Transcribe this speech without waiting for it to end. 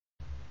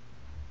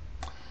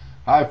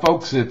Hi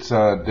folks, it's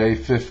day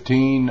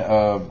 15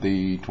 of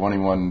the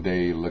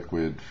 21-day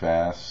liquid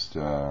fast.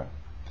 I'm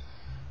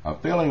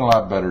feeling a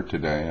lot better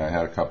today. I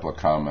had a couple of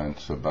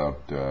comments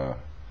about the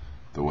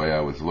way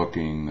I was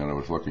looking, that I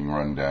was looking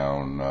run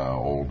down,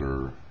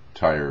 older,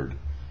 tired.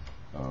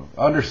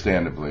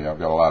 Understandably, I've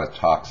got a lot of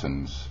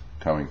toxins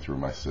coming through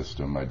my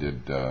system. I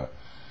did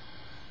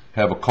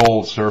have a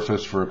cold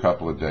surface for a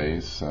couple of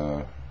days.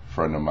 A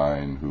friend of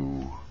mine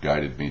who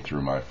guided me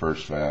through my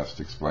first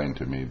fast explained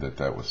to me that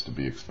that was to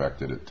be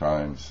expected at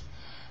times.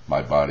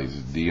 My body's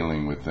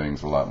dealing with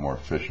things a lot more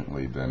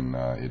efficiently than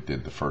it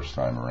did the first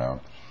time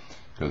around,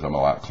 because I'm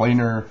a lot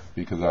cleaner,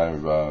 because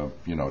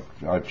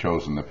I've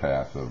chosen the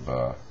path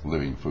of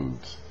living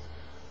foods.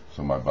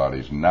 So my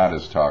body's not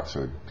as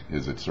toxic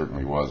as it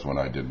certainly was when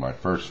I did my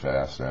first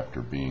fast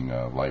after being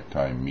a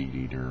lifetime meat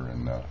eater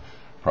and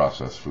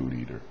processed food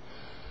eater.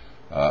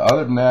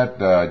 Other than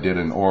that, I did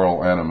an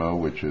oral enema,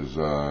 which is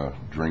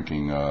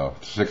drinking a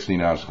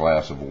 16-ounce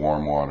glass of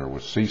warm water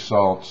with sea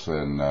salts,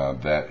 and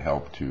that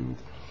helped to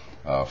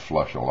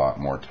flush a lot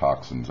more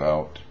toxins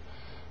out.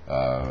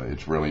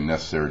 It's really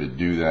necessary to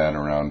do that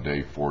around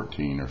day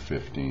 14 or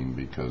 15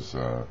 because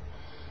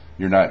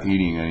you're not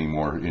eating any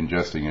more,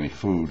 ingesting any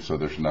food, so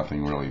there's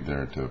nothing really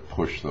there to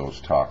push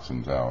those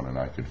toxins out, and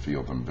I could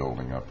feel them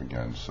building up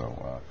again.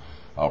 So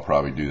I'll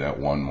probably do that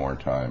one more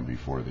time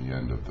before the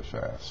end of the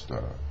fast.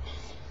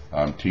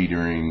 I'm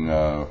teetering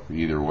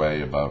either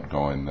way about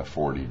going the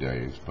 40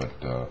 days,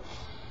 but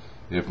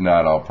if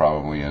not, I'll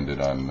probably end it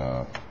on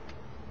a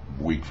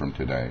week from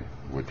today,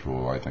 which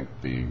will, I think,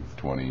 be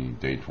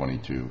day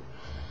 22.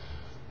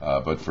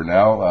 But for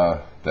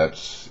now,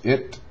 that's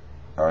it.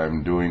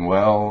 I'm doing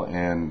well,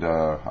 and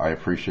I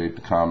appreciate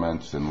the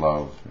comments and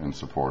love and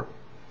support.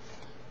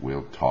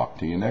 We'll talk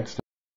to you next time.